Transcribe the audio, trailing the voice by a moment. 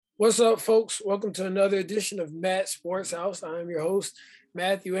What's up, folks? Welcome to another edition of Matt Sports House. I'm your host,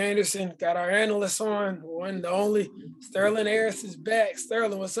 Matthew Anderson. Got our analyst on, one the only. Sterling Harris is back.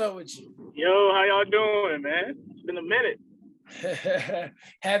 Sterling, what's up with you? Yo, how y'all doing, man? It's been a minute.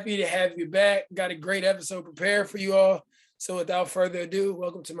 Happy to have you back. Got a great episode prepared for you all. So without further ado,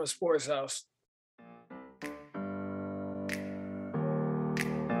 welcome to my sports house.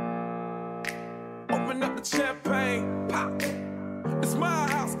 Open up the champagne, pop. It's my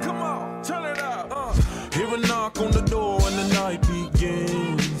house, come on, turn it up. Hear a knock on the door and the night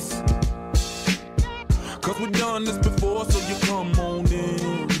begins. Cause we've done this before, so you come on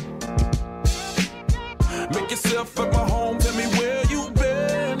in. Make yourself at my home, tell me where you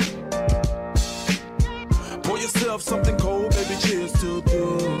been. Pour yourself something cold, baby, cheers to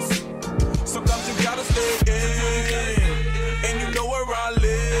this. Sometimes you gotta stay in, and you know where I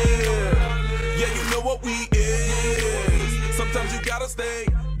live. Yeah, you know what we is. Sometimes you gotta stay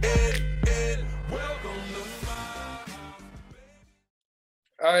in. Welcome to my house.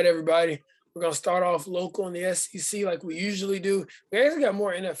 All right, everybody. We're going to start off local in the SEC like we usually do. We actually got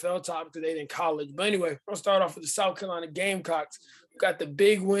more NFL topics today than college. But anyway, we're going to start off with the South Carolina Gamecocks. We got the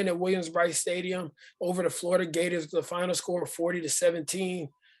big win at Williams-Brice Stadium over the Florida Gators with the final score of 40-17.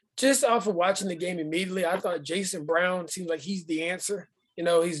 Just off of watching the game immediately, I thought Jason Brown seems like he's the answer. You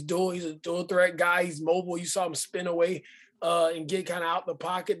know, he's a dual threat guy. He's mobile. You saw him spin away and get kind of out the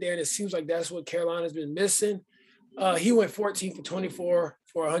pocket there. And it seems like that's what Carolina's been missing. He went 14 for 24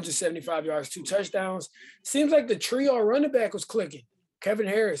 for 175 yards, 2 touchdowns. Seems like the trio running back was clicking. Kevin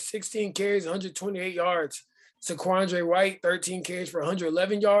Harris, 16 carries, 128 yards. Saquandre White, 13 carries for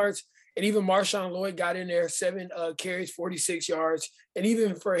 111 yards. And even Marshawn Lloyd got in there, 7 carries, 46 yards. And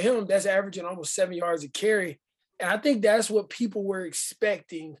even for him, that's averaging almost 7 yards a carry. And I think that's what people were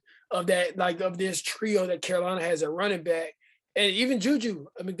expecting of that, like of this trio that Carolina has at running back. And even Juju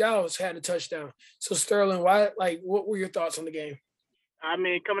McDowell's had a touchdown. So Sterling, what were your thoughts on the game? I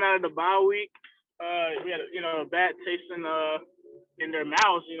mean, coming out of the bye week, we had a bad taste in their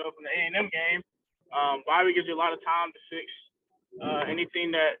mouths, from the A&M game. Bye week gives you a lot of time to fix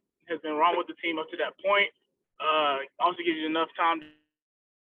anything that has been wrong with the team up to that point. Also gives you enough time to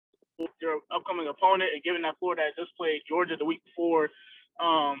your upcoming opponent, and given that Florida had just played Georgia the week before,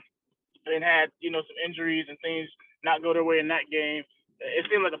 and had some injuries and things not go their way in that game, it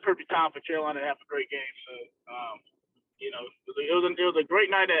seemed like a perfect time for Carolina to have a great game. So, it was a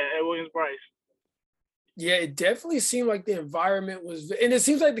great night at Williams-Brice. Yeah, it definitely seemed like the environment was, and it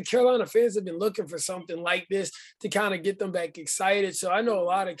seems like the Carolina fans have been looking for something like this to kind of get them back excited. So I know a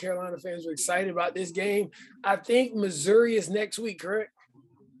lot of Carolina fans were excited about this game. I think Missouri is next week, correct?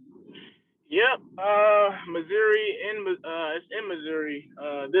 Yep, Missouri it's in Missouri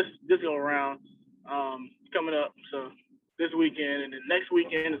this go around coming up. So this weekend, and then next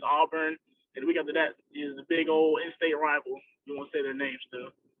weekend is Auburn, and the week after that is the big old in-state rival. You won't say their name still.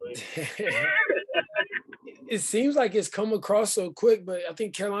 It seems like it's come across so quick, but I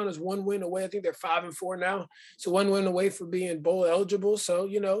think Carolina's 1 win away. I think they're 5-4 now, so 1 win away for being bowl eligible. So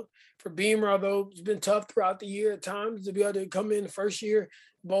for Beamer, although it's been tough throughout the year at times to be able to come in the first year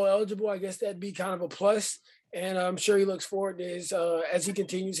bowl eligible, I guess that'd be kind of a plus. And I'm sure he looks forward to his as he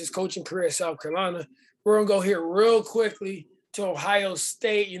continues his coaching career at South Carolina. We're gonna go here real quickly to Ohio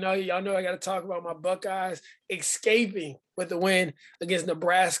State. Y'all know I got to talk about my Buckeyes escaping with the win against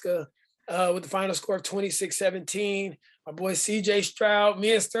Nebraska with the final score of 26-17. My boy C.J. Stroud.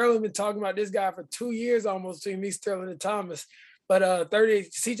 Me and Sterling have been talking about this guy for 2 years almost, between me, Sterling, and Thomas. But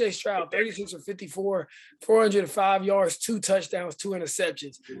C.J. Stroud, 36 for 54, 405 yards, 2 touchdowns, 2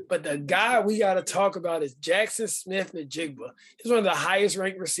 interceptions. But the guy we got to talk about is Jackson Smith-Njigba. He's one of the highest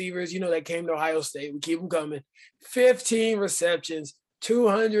ranked receivers, that came to Ohio State. We keep them coming. 15 receptions,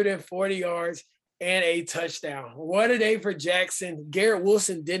 240 yards, and a touchdown. What a day for Jackson. Garrett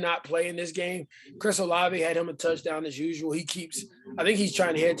Wilson did not play in this game. Chris Olave had him a touchdown as usual. I think he's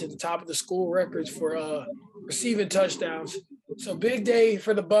trying to head to the top of the school records for receiving touchdowns. So big day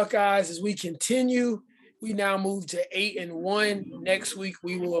for the Buckeyes as we continue. We now move to 8-1. Next week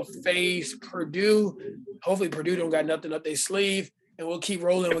we will face Purdue. Hopefully Purdue don't got nothing up their sleeve, and we'll keep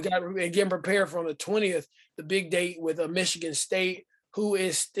rolling. We got getting prepared for on the 20th, the big date with Michigan State, who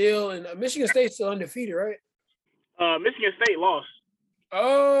is still in Michigan State's still undefeated, right? Michigan State lost.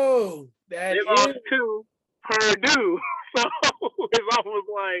 Oh, they lost to Purdue. So it's almost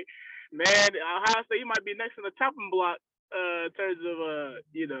like, man, Ohio State, you might be next in the chopping block in terms of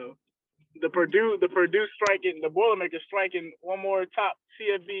the Purdue striking, the Boilermakers striking one more top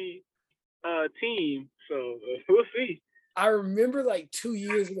CFB team. So we'll see. I remember like 2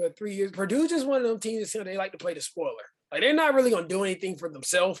 years ago, 3 years, Purdue just one of them teams that they like to play the spoiler. Like they're not really gonna do anything for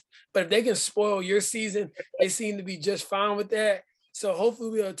themselves, but if they can spoil your season, they seem to be just fine with that. So hopefully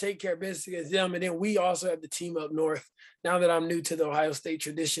we'll take care of business against them. And then we also have the team up north. Now that I'm new to the Ohio State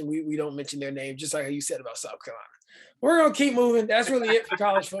tradition, we don't mention their name, just like how you said about South Carolina. We're gonna keep moving. That's really it for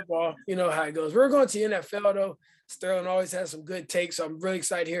college football. You know how it goes. We're going to NFL though. Sterling always has some good takes, so I'm really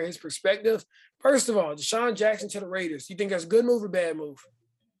excited to hear his perspective. First of all, Deshaun Jackson to the Raiders. You think that's a good move or bad move?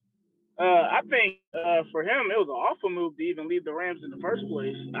 I think for him, it was an awful move to even leave the Rams in the first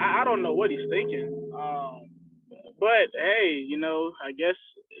place. I don't know what he's thinking. But hey, I guess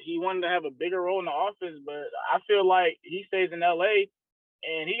he wanted to have a bigger role in the offense. But I feel like he stays in LA,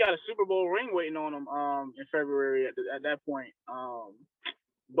 and he got a Super Bowl ring waiting on him in February at that point.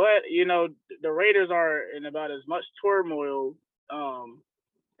 But the Raiders are in about as much turmoil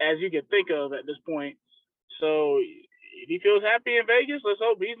as you could think of at this point. So if he feels happy in Vegas, let's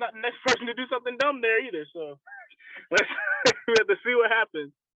hope he's not the next person to do something dumb there either. So let's have to see what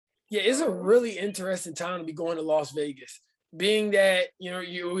happens. Yeah, it's a really interesting time to be going to Las Vegas. Being that,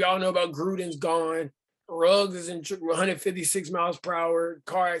 we all know about Gruden's gone. Ruggs is in 156 miles per hour,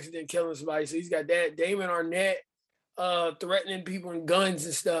 car accident killing somebody. So he's got that. Damon Arnett threatening people and guns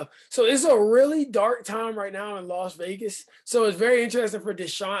and stuff. So it's a really dark time right now in Las Vegas. So it's very interesting for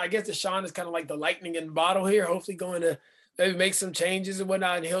Deshaun. I guess Deshaun is kind of like the lightning in the bottle here, hopefully going to maybe make some changes and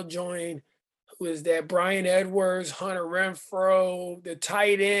whatnot. And he'll join, who is that? Brian Edwards, Hunter Renfrow, the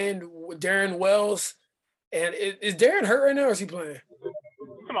tight end, Darren Wells. And is Darren hurt right now or is he playing?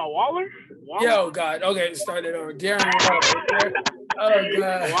 Come on, Waller? Yo, God. Okay, started over. Darren Waller. Oh,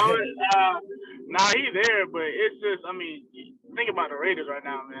 God. Waller, he's there, but it's just, think about the Raiders right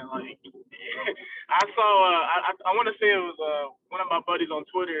now, man. Like, I saw, I want to say it was one of my buddies on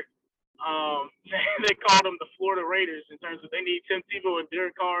Twitter. They called them the Florida Raiders in terms of they need Tim Tebow and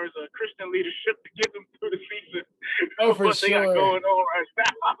Derek Carr's Christian leadership to get them through the season. Oh, for what sure. They got going on right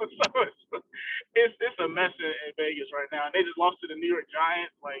now. So it's a mess in Vegas right now. And they just lost to the New York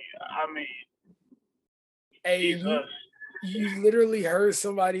Giants. Like, hey, you literally heard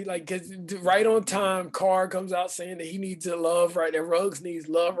somebody because right on time, Carr comes out saying that he needs love, right? That Ruggs needs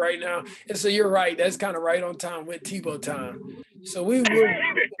love right now. And so you're right. That's kind of right on time with Tebow time. So we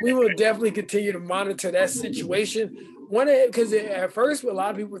will definitely continue to monitor that situation. Because at first, a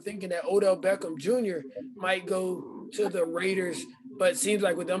lot of people were thinking that Odell Beckham Jr. might go to the Raiders, but it seems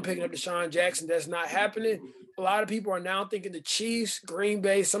like with them picking up Deshaun Jackson, that's not happening. A lot of people are now thinking the Chiefs, Green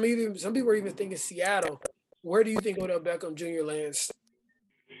Bay. Some people are even thinking Seattle. Where do you think Odell Beckham Jr. lands?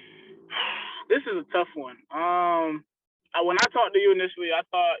 This is a tough one. When I talked to you initially, I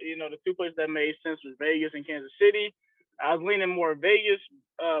thought, the two places that made sense was Vegas and Kansas City. I was leaning more Vegas,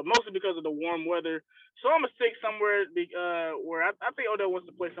 mostly because of the warm weather. So I'm going to stick somewhere where I think Odell wants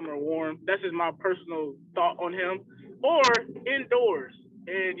to play somewhere warm. That's just my personal thought on him. Or indoors.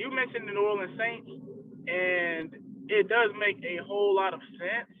 And you mentioned the New Orleans Saints, and it does make a whole lot of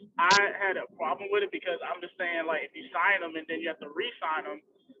sense. I had a problem with it because I'm just saying, like, if you sign them and then you have to re-sign them,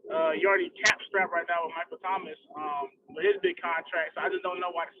 you're already cap strapped right now with Michael Thomas with his big contract. So I just don't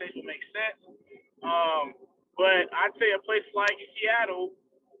know why the Saints would make sense. But I'd say a place like Seattle,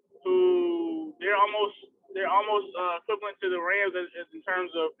 who they're almost equivalent to the Rams as in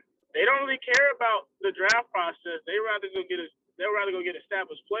terms of they don't really care about the draft process. They'd rather go get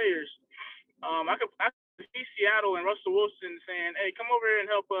established players. I could see Seattle and Russell Wilson saying, "Hey, come over here and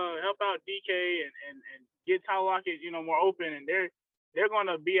help out DK and get Tyler Lockett, more open." And they're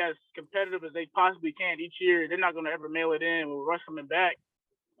going to be as competitive as they possibly can each year. They're not going to ever mail it in with Russ coming back,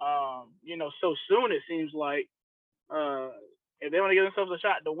 so soon. It seems like if they want to give themselves a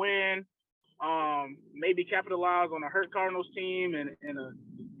shot to win, maybe capitalize on a hurt Cardinals team and a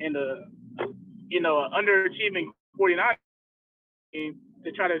underachieving 49 team to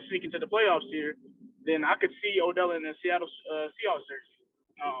try to sneak into the playoffs here. Then I could see Odell in the Seattle Seahawks jersey.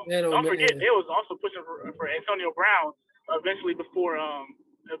 Don't forget, they was also pushing for Antonio Brown eventually before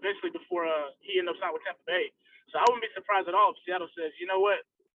he ended up signing with Tampa Bay. So I wouldn't be surprised at all if Seattle says, you know what,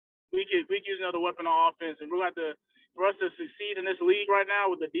 we could use another weapon on offense, and we're going to have to, for us to succeed in this league right now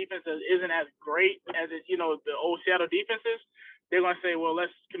with the defense that isn't as great as the old Seattle defenses. They're going to say, well,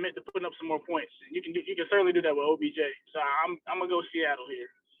 let's commit to putting up some more points. You can certainly do that with OBJ. So I'm going to go Seattle here.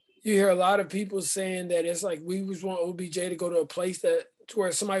 You hear a lot of people saying that it's like we just want OBJ to go to a place to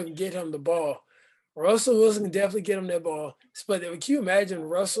where somebody can get him the ball. Russell Wilson can definitely get him that ball. But can you imagine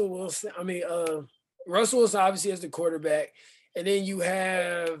Russell Wilson? Russell Wilson obviously as the quarterback. And then you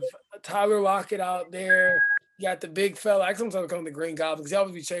have Tyler Lockett out there. You got the big fella. I sometimes call him the Green Goblin because he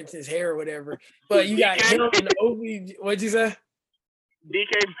always be changing his hair or whatever. But you got him and OBJ. What'd you say?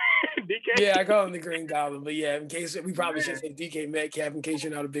 DK DK? Yeah, I call him the Green Goblin, but yeah, in case we probably should say DK Metcalf in case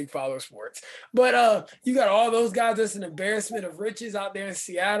you're not a big follower of sports. But you got all those guys that's an embarrassment of riches out there in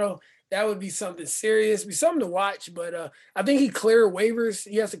Seattle. That would be something serious, be something to watch. But I think he cleared waivers.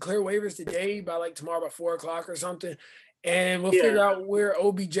 He has to clear waivers today by like tomorrow by 4:00 or something, and we'll figure out where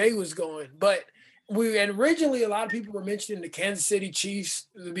OBJ was going. But and originally a lot of people were mentioning the Kansas City Chiefs.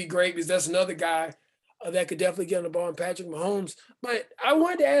 It would be great because that's another guy that could definitely get on the ball in Patrick Mahomes. But I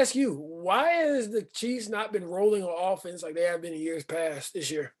wanted to ask you, why has the Chiefs not been rolling on offense like they have been in years past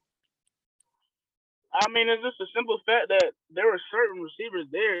this year? I mean, it's just a simple fact that there were certain receivers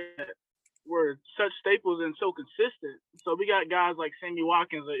there that were such staples and so consistent. So we got guys like Sammy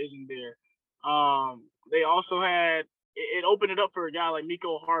Watkins that isn't there. They also had it opened it up for a guy like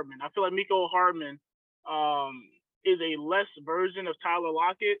Mecole Hardman. I feel like Mecole Hardman is a less version of Tyler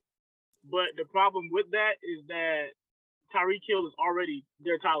Lockett, but the problem with that is that Tyreek Hill is already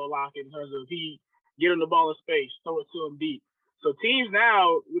their Tyler Lockett in terms of he get him the ball in space, throw it to him deep. So teams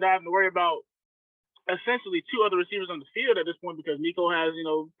now would have to worry about essentially two other receivers on the field at this point because Nico has,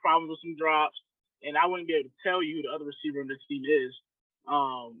 problems with some drops, and I wouldn't be able to tell you who the other receiver on this team is.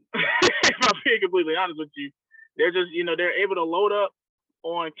 If I'm being completely honest with you, they're just, they're able to load up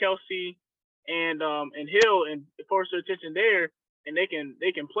on Kelsey and Hill and force their attention there, and they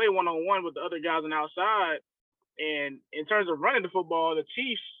can play one-on-one with the other guys on the outside. And in terms of running the football, the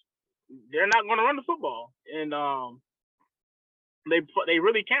Chiefs, they're not going to run the football, and they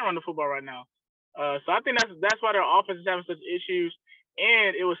really can't run the football right now. So I think that's why their offense is having such issues,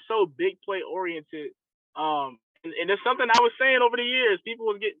 and it was so big play oriented. And it's something I was saying over the years. People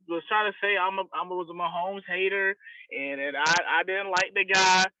was trying to say I was a Mahomes hater, and I didn't like the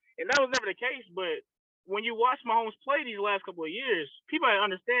guy, and that was never the case. But when you watch Mahomes play these last couple of years, people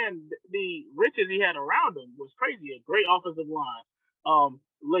understand the riches he had around him was crazy. A great offensive line,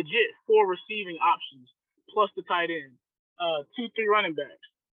 legit 4 receiving options plus the tight end, 2-3 running backs.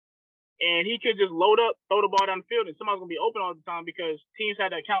 And he could just load up, throw the ball down the field, and somebody's going to be open all the time because teams had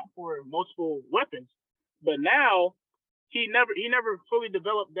to account for multiple weapons. But now he never fully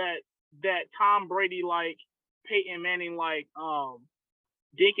developed that Tom Brady like, Peyton Manning like,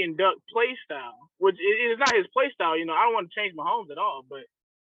 dink and duck play style, which is not his play style. I don't want to change Mahomes at all, but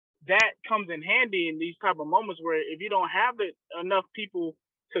that comes in handy in these type of moments where if you don't have enough people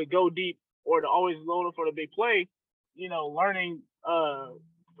to go deep or to always load up for the big play, learning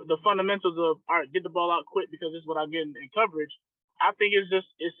the fundamentals of, all right, get the ball out quick because this is what I get in coverage. I think it's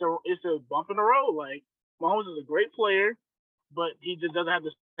a bump in the road. Like, Mahomes is a great player, but he just doesn't have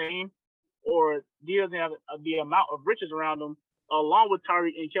the same, or he doesn't have the amount of riches around him, along with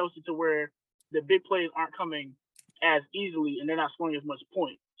Tyreek and Kelsey, to where the big plays aren't coming as easily and they're not scoring as much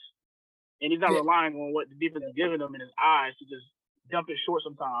points. And he's not relying on what the defense is giving him in his eyes to just dump it short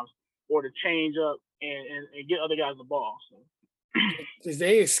sometimes or to change up and get other guys the ball. So. Because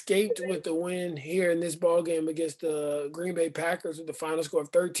they escaped with the win here in this ball game against the Green Bay Packers with the final score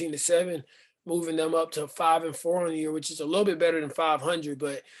of 13-7, moving them up to 5-4 on the year, which is a little bit better than 500.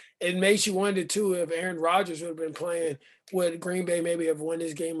 But it makes you wonder too, if Aaron Rodgers would have been playing, would Green Bay maybe have won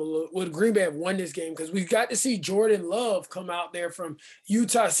this game would Green Bay have won this game? Because we've got to see Jordan Love come out there from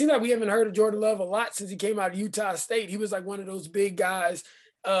Utah. It seems like we haven't heard of Jordan Love a lot since he came out of Utah State. He was like one of those big guys.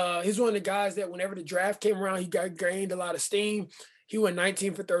 He's one of the guys that whenever the draft came around, he gained a lot of steam. He went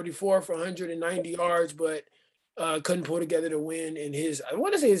 19 for 34 for 190 yards, but couldn't pull together the win in I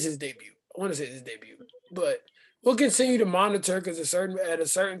want to say it's his debut. But we'll continue to monitor because at a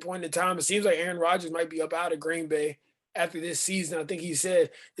certain point in time, it seems like Aaron Rodgers might be up out of Green Bay after this season. I think he said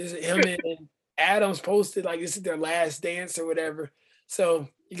this is him and Adams posted like this is their last dance or whatever. So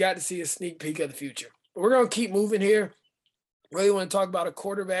you got to see a sneak peek of the future. But we're going to keep moving here. Really want to talk about a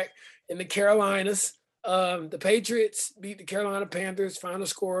quarterback in the Carolinas. The Patriots beat the Carolina Panthers, final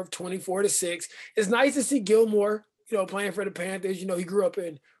score of 24-6. It's nice to see Gilmore, playing for the Panthers. He grew up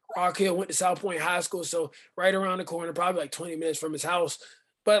in Rock Hill, went to South Point High School, so right around the corner, probably like 20 minutes from his house.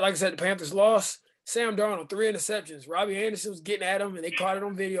 But like I said, the Panthers lost. Sam Darnold, 3 interceptions. Robbie Anderson was getting at him, and they caught it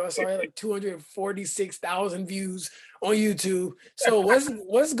on video. I saw it like 246,000 views on YouTube. So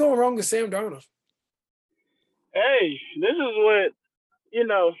what's going wrong with Sam Darnold? Hey, this is what,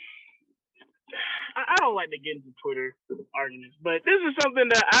 I don't like to get into Twitter arguments, but this is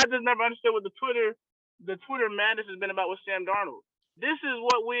something that I just never understood what the Twitter madness has been about with Sam Darnold. This is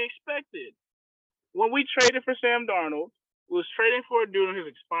what we expected. When we traded for Sam Darnold, we was trading for a dude on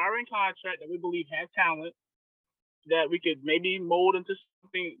his expiring contract that we believe had talent, that we could maybe mold into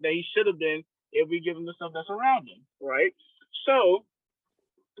something that he should have been if we give him the stuff that's around him, right? So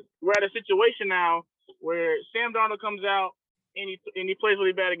we're at a situation now where Sam Darnold comes out and he plays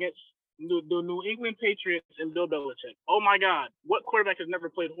really bad against the New England Patriots and Bill Belichick. Oh my God, what quarterback has never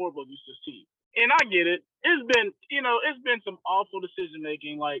played horrible against this team? And I get it. It's been some awful decision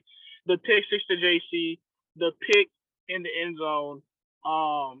making, like the pick 6 to JC, the pick in the end zone.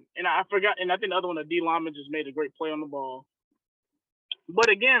 And I forgot, and I think the other one, the D lineman just made a great play on the ball. But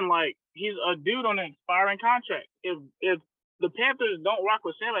again, like, he's a dude on an expiring contract. If the Panthers don't rock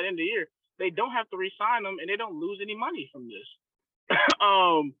with Sam at the end of the year, they don't have to re-sign him, and they don't lose any money from this.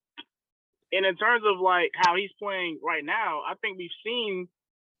 And in terms of like how he's playing right now, I think we've seen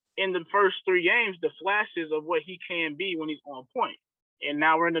in the first 3 games the flashes of what he can be when he's on point. And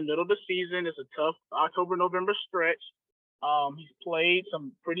now we're in the middle of the season. It's a tough October-November stretch. He's played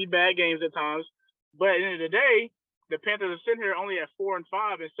some pretty bad games at times, but at the end of the day, the Panthers are sitting here only at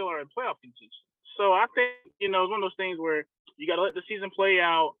 4-5 and still are in playoff contention. So I think, it's one of those things where you got to let the season play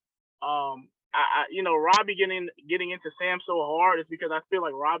out. Robbie getting into Sam so hard is because I feel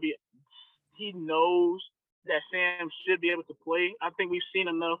like Robbie, he knows that Sam should be able to play. I think we've seen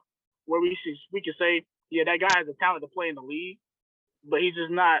enough where we can say, yeah, that guy has the talent to play in the league, but he's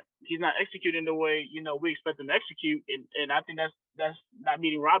not executing the way, we expect him to execute. And I think that's not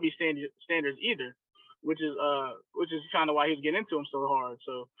meeting Robbie's standards either, which is kind of why he's getting into him so hard.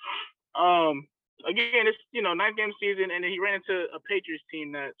 So, again, it's, 9th game season, and he ran into a Patriots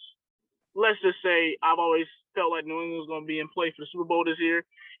team that's, let's just say, I've always felt like New England was going to be in play for the Super Bowl this year,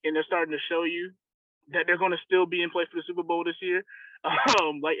 and they're starting to show you that they're going to still be in play for the Super Bowl this year,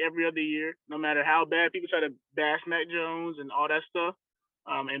 like every other year, no matter how bad people try to bash Mac Jones and all that stuff,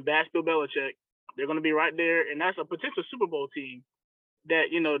 and bash Bill Belichick. They're going to be right there, and that's a potential Super Bowl team that,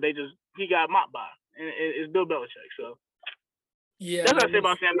 he got mopped by, and it's Bill Belichick. So, yeah, that's what I say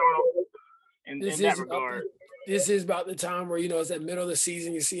about Sam Darnold in that regard. This is about the time where, it's that middle of the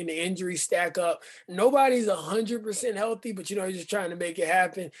season, you're seeing the injuries stack up. Nobody's 100% healthy, but, you're just trying to make it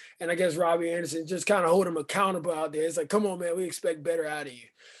happen. And I guess Robbie Anderson just kind of hold him accountable out there. It's like, come on, man, we expect better out of you.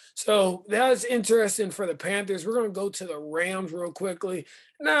 So that's interesting for the Panthers. We're going to go to the Rams real quickly.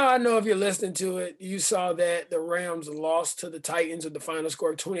 Now, I know if you're listening to it, you saw that the Rams lost to the Titans with the final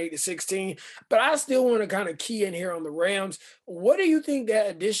score of 28-16. But I still want to kind of key in here on the Rams. What do you think that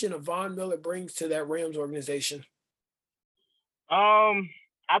addition of Von Miller brings to that Rams organization?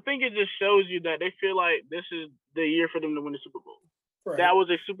 I think it just shows you that they feel like this is the year for them to win the Super Bowl. Right. That was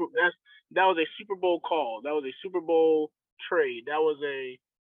a Super Bowl call. That was a Super Bowl trade. That was a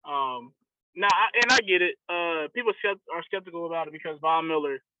I get it. People are skeptical about it because Von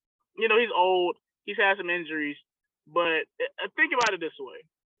Miller, he's old. He's had some injuries. But think about it this way.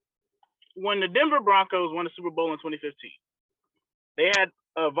 When the Denver Broncos won the Super Bowl in 2015, they had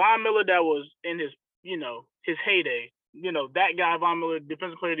Von Miller that was in his, his heyday. That guy, Von Miller,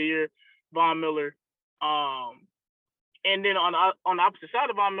 Defensive Player of the Year, Von Miller. And then on the opposite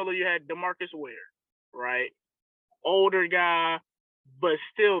side of Von Miller, you had DeMarcus Ware, right? Older guy, but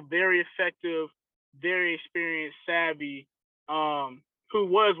still very effective, very experienced, savvy, who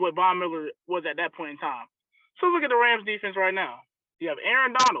was what Von Miller was at that point in time. So look at the Rams defense right now. You have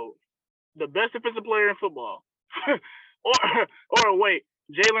Aaron Donald, the best defensive player in football. or wait,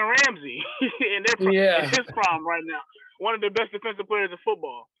 Jalen Ramsey in his prime right now. One of the best defensive players in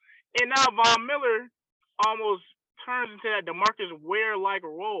football. And now Von Miller almost turns into that DeMarcus Ware-like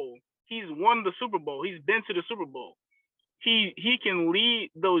role. He's won the Super Bowl. He's been to the Super Bowl. He can lead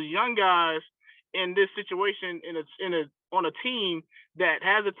those young guys in this situation on a team that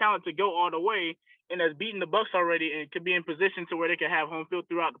has the talent to go all the way and has beaten the Bucs already and could be in position to where they can have home field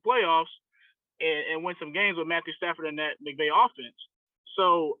throughout the playoffs and win some games with Matthew Stafford and that McVay offense.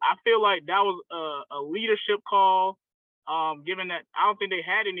 So I feel like that was a leadership call, given that I don't think they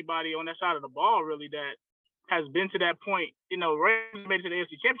had anybody on that side of the ball really that has been to that point. Rams made it to the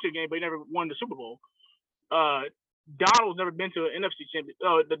AFC Championship game, but he never won the Super Bowl. Donald's never been to an NFC Championship.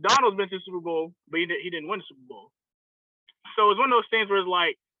 Donald's been to the Super Bowl, but he didn't win the Super Bowl. So it's one of those things where it's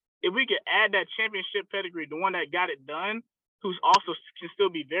like, if we could add that championship pedigree, the one that got it done, who's also can still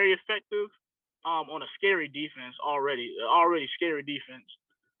be very effective on a scary defense already scary defense.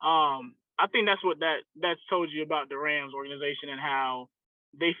 I think that's what that's told you about the Rams organization and how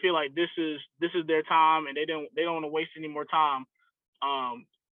they feel like this is their time and they don't want to waste any more time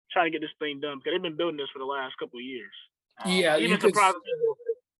trying to get this thing done because they've been building this for the last couple of years. Even surprised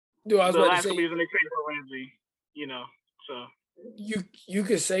the last couple of years when they traded for Ramsey, so. You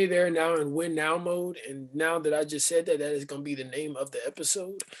could say they're now in win now mode, and now that I just said that is going to be the name of the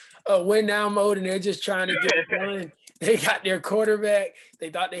episode. Win now mode, and they're just trying to get it done. They got their quarterback. They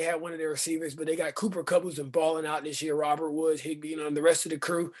thought they had one of their receivers, but they got Cooper Kupp who's been balling out this year, Robert Woods, Higbee, and the rest of the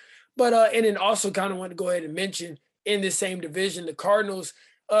crew. But and then also kind of want to go ahead and mention in the same division, the Cardinals.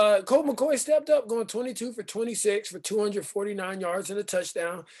 Colt McCoy stepped up, going 22 for 26 for 249 yards and a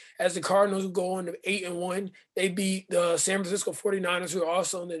touchdown. As the Cardinals go on to 8-1, they beat the San Francisco 49ers, who are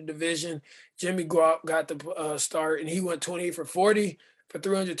also in the division. Jimmy Garoppolo got the start, and he went 28 for 40 for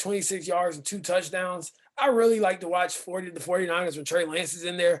 326 yards and 2 touchdowns. I really like to watch the 49ers when Trey Lance is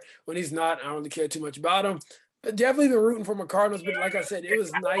in there. When he's not, I don't really care too much about him. But definitely been rooting for my Cardinals. But like I said, it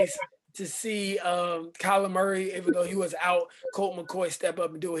was nice to see Kyler Murray, even though he was out, Colt McCoy step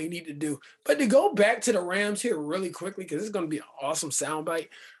up and do what he needed to do. But to go back to the Rams here really quickly, because it's going to be an awesome soundbite.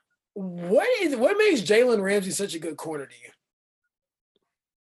 What makes Jalen Ramsey such a good corner to you?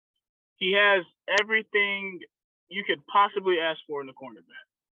 He has everything you could possibly ask for in the cornerback.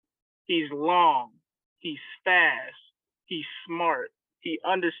 He's long. He's fast. He's smart. He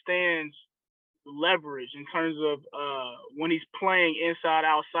understands leverage in terms of when he's playing inside,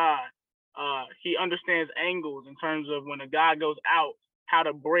 outside. He understands angles in terms of when a guy goes out, how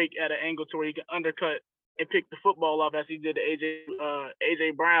to break at an angle to where he can undercut and pick the football off, as he did to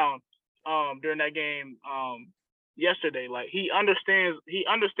AJ Brown during that game yesterday. Like he understands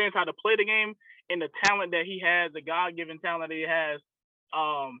how to play the game, and the talent that he has, the God-given talent that he has,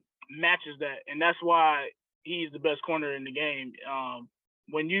 matches that, and that's why he's the best corner in the game.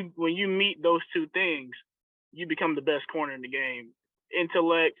 When you meet those two things, you become the best corner in the game.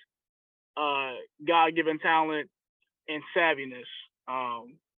 Intellect, God-given talent, and savviness.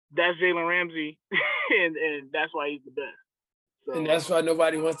 That's Jalen Ramsey, and that's why he's the best. So, and that's why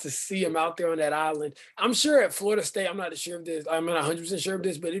nobody wants to see him out there on that island. I'm sure at Florida State, I'm not sure of this. I'm not 100% sure of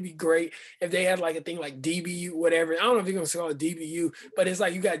this, but it'd be great if they had like a thing like DBU, whatever. I don't know if you're going to call it DBU, but it's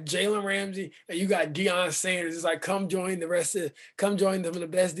like you got Jalen Ramsey and you got Deion Sanders. It's like come join them the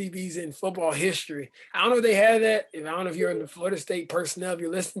best DBs in football history. I don't know if they have that. I don't know if you're in the Florida State personnel, if you're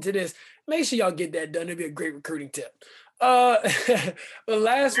listening to this, make sure y'all get that done. It'd be a great recruiting tip. But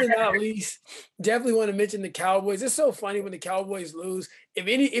last but not least, definitely want to mention the Cowboys. It's so funny when the Cowboys lose.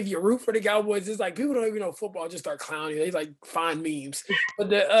 If you root for the Cowboys, it's like people don't even know football, just start clowning. They like find memes.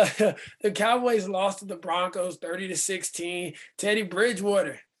 But the Cowboys lost to the Broncos 30-16. Teddy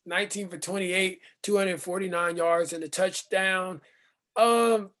Bridgewater, 19 for 28, 249 yards and a touchdown.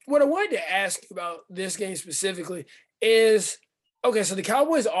 What I wanted to ask you about this game specifically is, okay, so the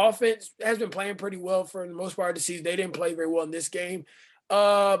Cowboys offense has been playing pretty well for the most part of the season. They didn't play very well in this game.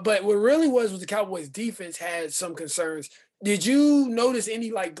 But what really was the Cowboys defense had some concerns. Did you notice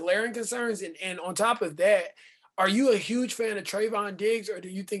any like glaring concerns? And on top of that, are you a huge fan of Trayvon Diggs, or do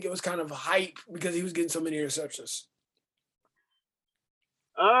you think it was kind of hype because he was getting so many interceptions?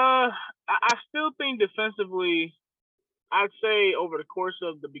 I still think defensively, I'd say over the course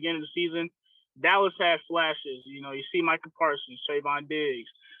of the beginning of the season, Dallas had flashes. You know, you see Micah Parsons, Trayvon Diggs.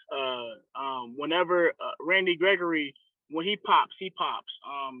 Whenever Randy Gregory, when he pops.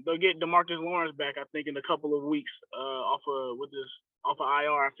 They'll get DeMarcus Lawrence back, I think, in a couple of weeks off of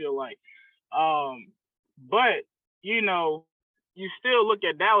IR, I feel like. But, you know, you still look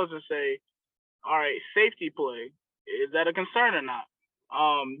at Dallas and say, all right, safety play, is that a concern or not?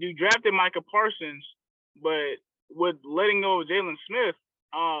 You drafted Micah Parsons, but with letting go of Jalen Smith,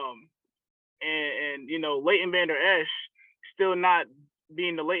 and you know, Leighton Vander Esch still not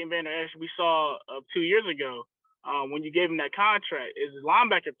being the Leighton Vander Esch we saw 2 years ago when you gave him that contract, is his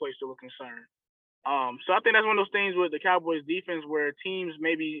linebacker play still a concern? So I think that's one of those things with the Cowboys defense where teams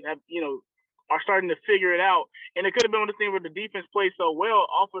maybe have, you know, are starting to figure it out. And it could have been one of the things where the defense played so well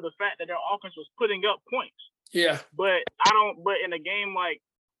off of the fact that their offense was putting up points. Yeah. But in a game like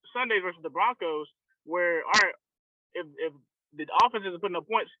Sunday versus the Broncos, where all right, if the offense isn't putting up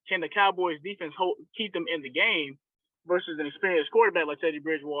points, can the Cowboys defense keep them in the game versus an experienced quarterback like Teddy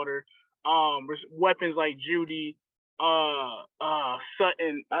Bridgewater, weapons like Judy,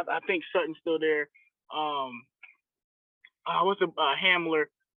 Sutton. I think Sutton's still there. Hamler?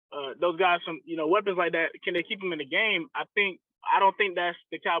 Those guys, some, you know, weapons like that. Can they keep them in the game? I don't think that's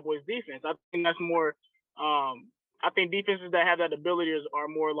the Cowboys defense. I think that's more. I think defenses that have that ability are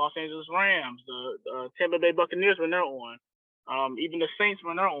more Los Angeles Rams, the Tampa Bay Buccaneers when they're on, even the Saints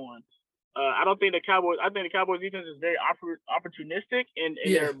when they're on. I think the Cowboys defense is very opportunistic, and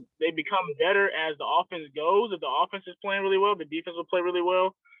they become better as the offense goes. If the offense is playing really well, the defense will play really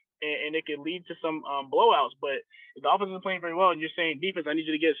well, and it could lead to some blowouts. But if the offense is playing very well, and you're saying defense, I need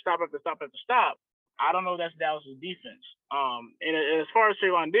you to get stop after stop after stop, I don't know if that's Dallas's defense. And as far as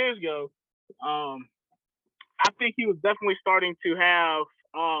Trayvon Diggs go, I think he was definitely starting to have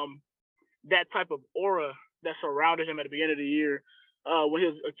that type of aura that surrounded him at the beginning of the year when he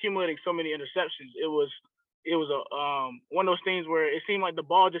was accumulating so many interceptions. It was one of those things where it seemed like the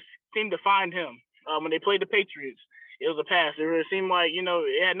ball just seemed to find him. When they played the Patriots, it was a pass. It seemed like, you know,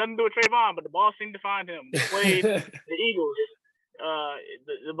 it had nothing to do with Trayvon, but the ball seemed to find him. He played the Eagles.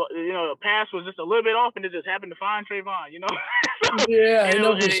 The pass was just a little bit off, and it just happened to find Trayvon, you know? Yeah, I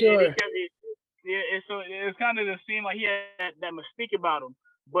know for sure. So it's kind of just seemed like he had that mystique about him.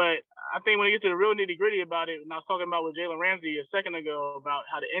 But I think when you get to the real nitty gritty about it, and I was talking about with Jalen Ramsey a second ago about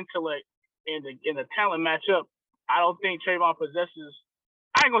how the intellect and the talent match up, I don't think Trayvon possesses.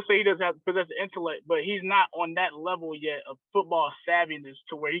 I ain't gonna say he doesn't have to possess the intellect, but he's not on that level yet of football savviness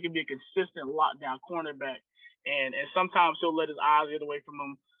to where he can be a consistent lockdown cornerback. And sometimes he'll let his eyes get away from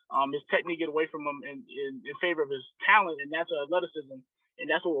him, his technique get away from him in favor of his talent and natural athleticism, and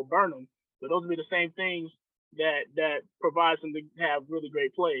that's what will burn him. But those will be the same things that provides him to have really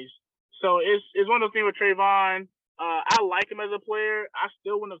great plays. So it's one of those things with Trayvon. I like him as a player. I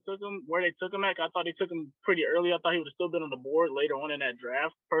still wouldn't have took him where they took him at. I thought they took him pretty early. I thought he would have still been on the board later on in that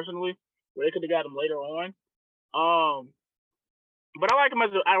draft, personally, where they could have got him later on. But I like him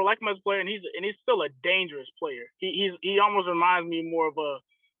as a player, and he's still a dangerous player. He almost reminds me more of a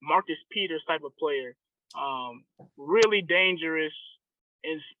Marcus Peters type of player. Really dangerous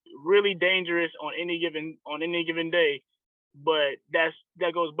on any given day. But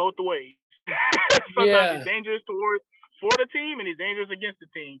that goes both ways. Sometimes he's dangerous for the team, and he's dangerous against the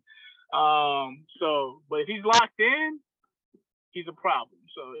team. But if he's locked in, he's a problem.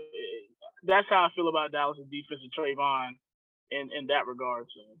 So that's how I feel about Dallas' defense and Trayvon in that regard.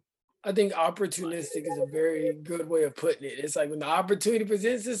 So I think opportunistic is a very good way of putting it. It's like when the opportunity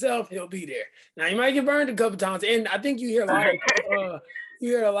presents itself, he'll be there. Now he might get burned a couple times, and I think you hear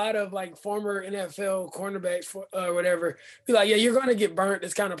a lot of like former NFL cornerbacks whatever be like, yeah, you're gonna get burnt.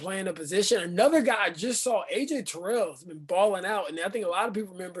 That's kind of playing a position. Another guy I just saw, AJ Terrell, has been balling out, and I think a lot of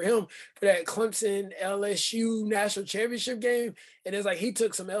people remember him for that Clemson LSU national championship game. And it's like he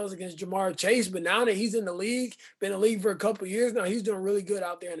took some L's against Jamar Chase, but now that he's in the league, been in the league for a couple of years now, he's doing really good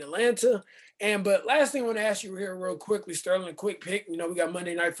out there in Atlanta. But last thing I want to ask you here real quickly, Sterling, a quick pick. You know, we got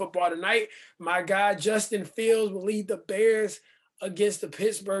Monday Night Football tonight. My guy, Justin Fields, will lead the Bears against the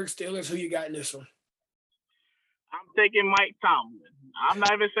Pittsburgh Steelers. Who you got in this one? I'm taking Mike Tomlin. I'm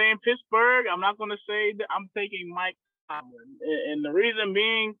not even saying Pittsburgh. I'm not going to say that. I'm taking Mike Tomlin. And the reason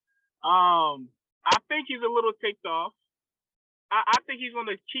being, I think he's a little ticked off. I think he's going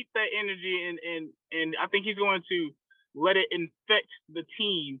to keep that energy and I think he's going to let it infect the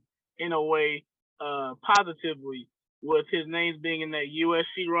team in a way positively, with his names being in that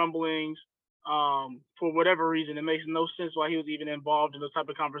USC rumblings. For whatever reason, it makes no sense why he was even involved in those type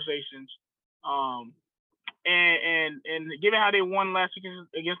of conversations. And given how they won last week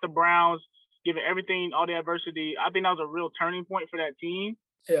against the Browns, given everything, all the adversity, I think that was a real turning point for that team.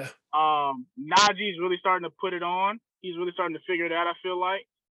 Yeah. Najee's really starting to put it on. He's really starting to figure it out, I feel like.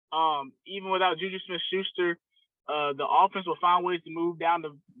 Even without Juju Smith-Schuster, the offense will find ways to move down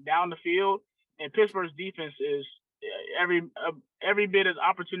the field. And Pittsburgh's defense is every bit as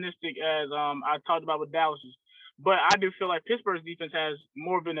opportunistic as I talked about with Dallas's. But I do feel like Pittsburgh's defense has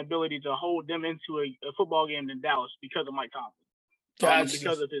more of an ability to hold them into a football game than Dallas because of Mike Tomlin. Gotcha.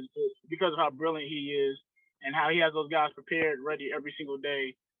 Because of how brilliant he is and how he has those guys prepared, ready every single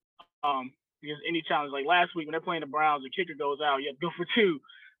day. Because any challenge, like last week when they're playing the Browns, the kicker goes out, you have to go for two.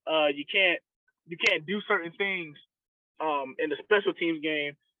 You can't do certain things in the special teams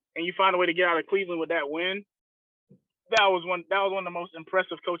game, and you find a way to get out of Cleveland with that win. That was one of the most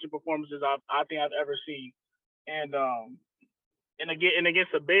impressive coaching performances I think I've ever seen. And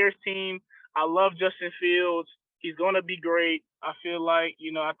against the Bears team, I love Justin Fields. He's going to be great. I feel like,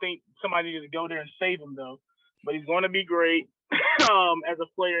 I think somebody needs to go there and save him though. But he's going to be great as a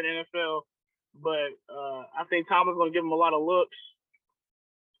player in the NFL. But I think Tomlin's going to give him a lot of looks.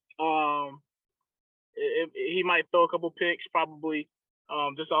 He might throw a couple picks probably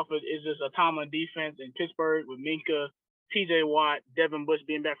just off of it's just a Tomlin defense in Pittsburgh with Minkah, TJ Watt, Devin Bush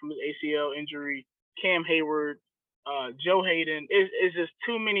being back from his ACL injury, Cam Hayward, Joe Hayden. It's just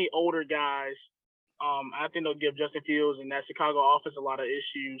too many older guys. I think they'll give Justin Fields and that Chicago offense a lot of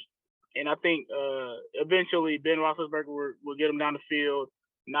issues. And I think eventually Ben Roethlisberger will get him down the field,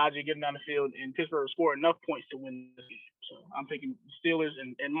 Najee get him down the field, and Pittsburgh will score enough points to win this game. So I'm picking Steelers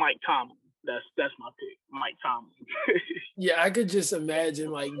and Mike Tomlin. That's my pick, Mike Tomlin. Yeah, I could just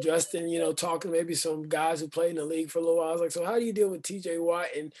imagine like Justin, talking to maybe some guys who played in the league for a little while. I was like, so how do you deal with TJ Watt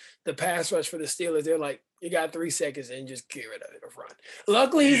and the pass rush for the Steelers? They're like, You got 3 seconds and just get rid of it up front.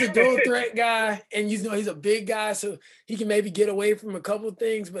 Luckily, he's a dual threat guy, and he's a big guy, so he can maybe get away from a couple of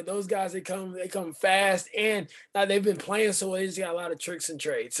things. But those guys, they come fast, and now they've been playing so well. They just got a lot of tricks and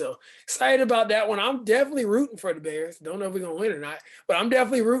trades. So excited about that one. I'm definitely rooting for the Bears. Don't know if we're gonna win or not, but I'm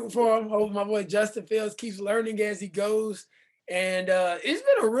definitely rooting for them. Hope my boy Justin Fields keeps learning as he goes. And it's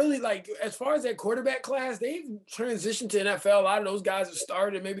been a really, like, as far as that quarterback class, they've transitioned to NFL. A lot of those guys have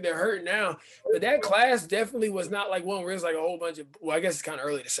started. Maybe they're hurt now. But that class definitely was not like one where it's like a whole bunch of, well, I guess it's kind of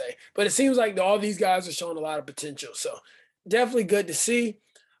early to say. But it seems like all these guys are showing a lot of potential. So definitely good to see.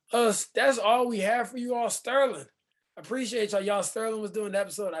 Us. That's all we have for you all, Sterling. Appreciate y'all. Y'all, Sterling was doing the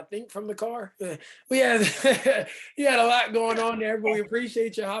episode, I think, from the car. We had he had a lot going on there, but we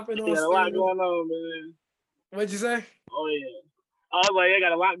appreciate you hopping on. Yeah, a lot going on, man. What'd you say? Oh yeah. I was like, I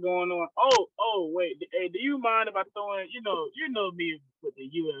got a lot going on. Oh, wait. Hey, do you mind if I throw in? You know me with the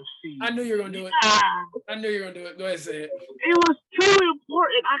UFC. I knew you were gonna do it. I knew you were gonna do it. Go ahead, say it. It was too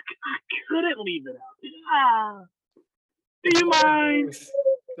important. I couldn't leave it out. Do you mind?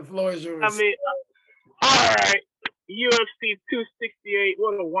 The floor is yours. I mean, all right. UFC 268.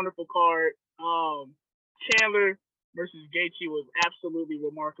 What a wonderful card. Chandler versus Gaethje was absolutely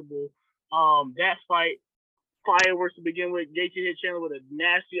remarkable. That fight. Fireworks to begin with. Gaethje hit Chandler with a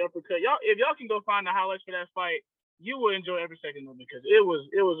nasty uppercut. If y'all can go find the highlights for that fight, you will enjoy every second of it because it was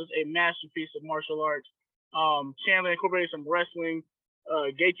just a masterpiece of martial arts. Chandler incorporated some wrestling.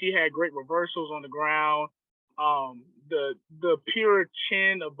 Gaethje had great reversals on the ground. The pure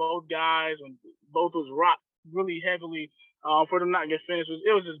chin of both guys, when both was rocked really heavily for them not to get finished,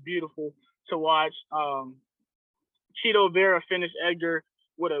 it was just beautiful to watch. Chito Vera finished Edgar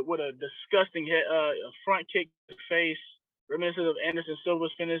with a disgusting front kick to the face, reminiscent of Anderson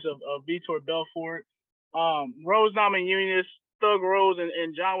Silva's finish of Vitor Belfort. Rose Namajunas, Thug Rose,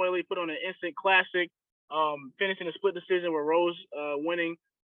 and John Whaley put on an instant classic, finishing a split decision with Rose winning,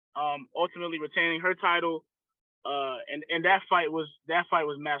 ultimately retaining her title. And that fight was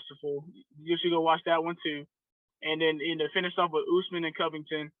masterful. You should go watch that one too. And then finish off with Usman and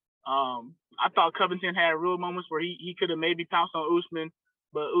Covington. I thought Covington had real moments where he could have maybe pounced on Usman,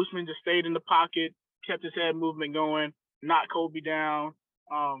 but Usman just stayed in the pocket, kept his head movement going, knocked Colby down.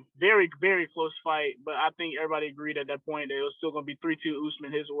 Very, very close fight, but I think everybody agreed at that point that it was still going to be 3-2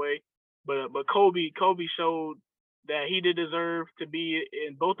 Usman his way. But Colby showed that he did deserve to be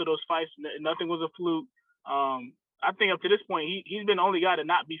in both of those fights. Nothing was a fluke. I think up to this point, he's been the only guy to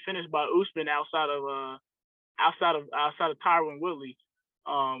not be finished by Usman outside of Tyron Woodley.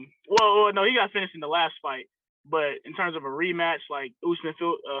 Well, no, he got finished in the last fight. But in terms of a rematch, like Usman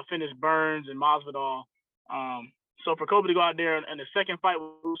finished Burns and Masvidal. So for Colby to go out there in the second fight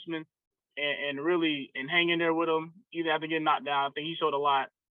with Usman and really hang in there with him, even after getting knocked down, I think he showed a lot.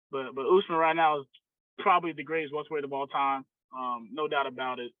 But Usman right now is probably the greatest welterweight of all time, no doubt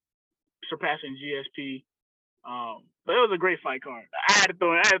about it, surpassing GSP. But it was a great fight card. I had to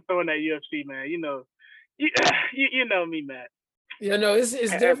throw in that UFC, man. You know me, Matt. Yeah, no, it's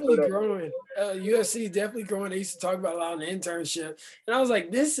definitely growing. UFC is definitely growing. They used to talk about a lot in the internship. And I was like,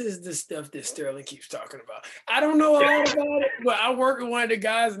 this is the stuff that Sterling keeps talking about. I don't know a lot about it, but I work with one of the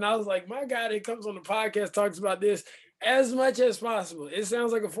guys, and I was like, my guy that comes on the podcast talks about this as much as possible. It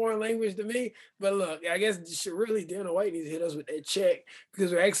sounds like a foreign language to me, but look, I guess really Dana White needs to hit us with that check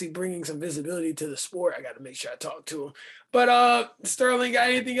because we're actually bringing some visibility to the sport. I got to make sure I talk to him. But Sterling, got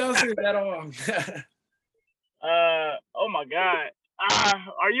anything else, or is that all? Oh my God.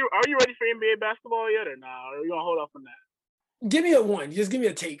 Are you ready for NBA basketball yet or not? Or are you gonna hold off on that? Give me just give me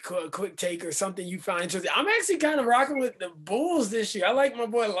a quick take or something you find interesting. I'm actually kind of rocking with the Bulls this year. I like my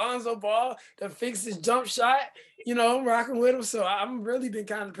boy Lonzo Ball to fix his jump shot. I'm rocking with him. So I've really been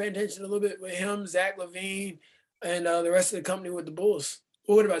kind of paying attention a little bit with him, Zach LaVine, and the rest of the company with the Bulls.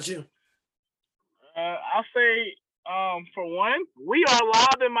 Well, what about you? I'll say, for one, we are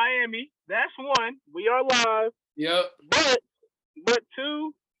live in Miami. That's one. We are live. Yep. But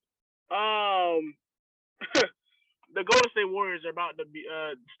two, the Golden State Warriors are about to be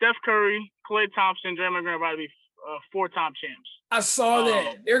Steph Curry, Klay Thompson, Draymond Green are about to be 4-time champs. I saw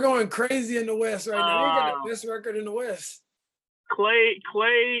that. They're going crazy in the West right now. They got the best record in the West.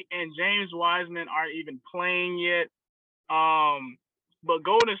 Klay and James Wiseman aren't even playing yet. But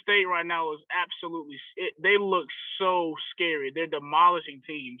Golden State right now is absolutely they look so scary. They're demolishing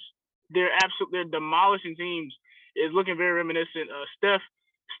teams. They're demolishing teams. It's looking very reminiscent.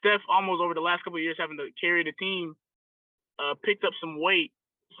 Steph almost over the last couple of years having to carry the team, picked up some weight,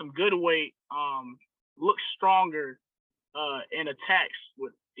 some good weight, looks stronger, and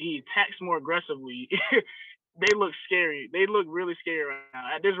he attacks more aggressively. They look scary. They look really scary right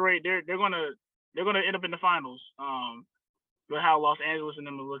now. At this rate, they're gonna they're gonna end up in the finals. But how Los Angeles and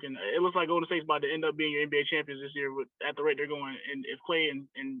them are looking, it looks like Golden State's about to end up being your NBA champions this year at the rate they're going. And if Clay and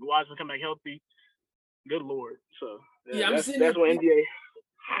Wiseman come back healthy, good Lord. So that's what NBA.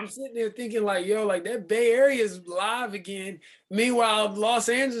 I'm sitting there thinking like, yo, like that Bay Area is live again. Meanwhile, Los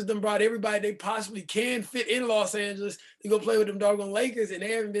Angeles done brought everybody they possibly can fit in Los Angeles to go play with them doggone Lakers, and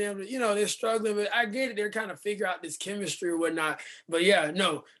they haven't been able to, they're struggling. But I get it. They're kind of figure out this chemistry or whatnot. But yeah,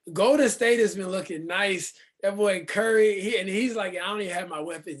 no, Golden State has been looking nice. That boy Curry, he's like, I don't even have my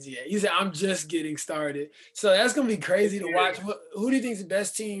weapons yet. He said, I'm just getting started. So that's going to be crazy to watch. Who do you think is the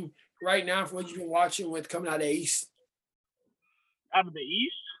best team right now for what you've been watching with coming out of the East? Out of the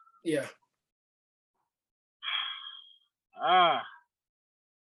East? Yeah.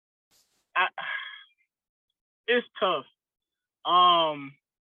 It's tough.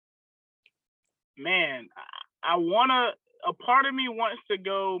 Man, a part of me wants to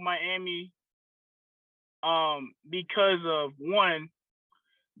go Miami because of, one,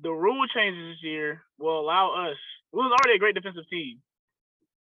 the rule changes this year will allow us, it was already a great defensive team,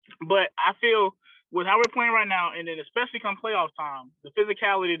 but I feel with how we're playing right now, and then especially come playoff time, the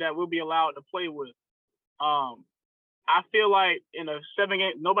physicality that we'll be allowed to play with, I feel like in a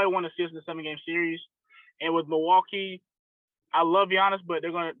 7-game, nobody want to see us in a 7-game series. And with Milwaukee, I love Giannis, but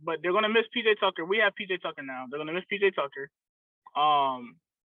they're gonna miss PJ Tucker. We have PJ Tucker now. They're gonna miss PJ Tucker.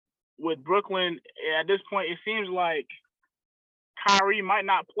 With Brooklyn, at this point, it seems like Kyrie might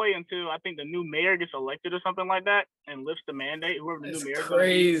not play until I think the new mayor gets elected or something like that and lifts the mandate. Whoever the new mayor is.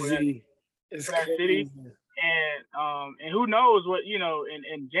 Crazy. It's that city. And who knows what,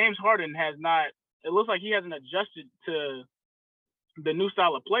 and James Harden has not, it looks like he hasn't adjusted to the new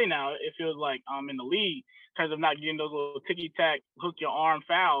style of play now. It feels like in the league, in terms of not getting those little ticky-tack, hook your arm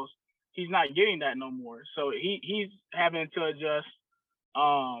fouls. He's not getting that no more. So he's having to adjust.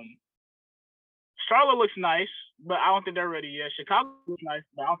 Charlotte looks nice, but I don't think they're ready yet. Chicago looks nice,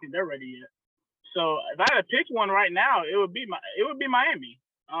 but I don't think they're ready yet. So if I had to pick one right now, it would be Miami.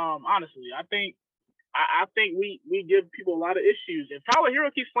 Honestly, I think we give people a lot of issues. If Tyler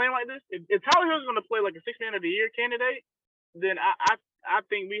Hero keeps playing like this, if Tyler Hero's going to play like a 6th Man of the Year candidate, then I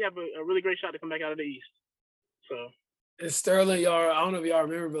think we have a really great shot to come back out of the East. So. And Sterling, y'all, I don't know if y'all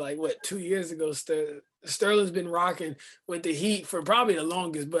remember, but 2 years ago, Sterling's been rocking with the Heat for probably the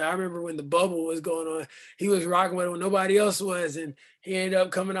longest. But I remember when the bubble was going on, he was rocking with it when nobody else was, and he ended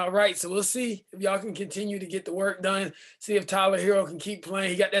up coming out right. So we'll see if y'all can continue to get the work done. See if Tyler Hero can keep playing.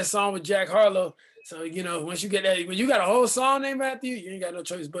 He got that song with Jack Harlow. So, once you get that, when you got a whole song named after you, you ain't got no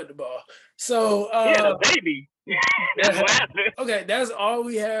choice but the ball. So, yeah, baby. That's what happened. Okay, that's all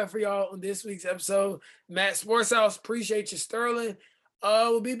we have for y'all on this week's episode. Matt Sports House, appreciate you, Sterling.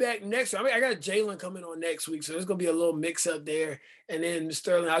 We'll be back next week. I got Jalen coming on next week, so there's gonna be a little mix up there. And then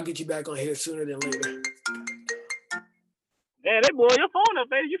Sterling, I'll get you back on here sooner than later. Yeah, they blow your phone up,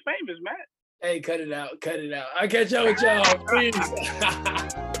 baby. You're famous, Matt. Hey, cut it out. I'll catch up with y'all. Peace.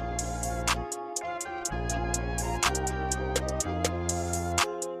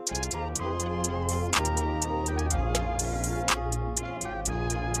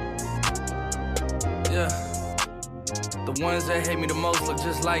 The ones that hate me the most look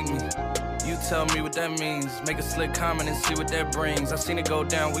just like me. You tell me what that means. Make a slick comment and see what that brings. I seen it go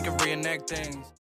down, we can reenact things.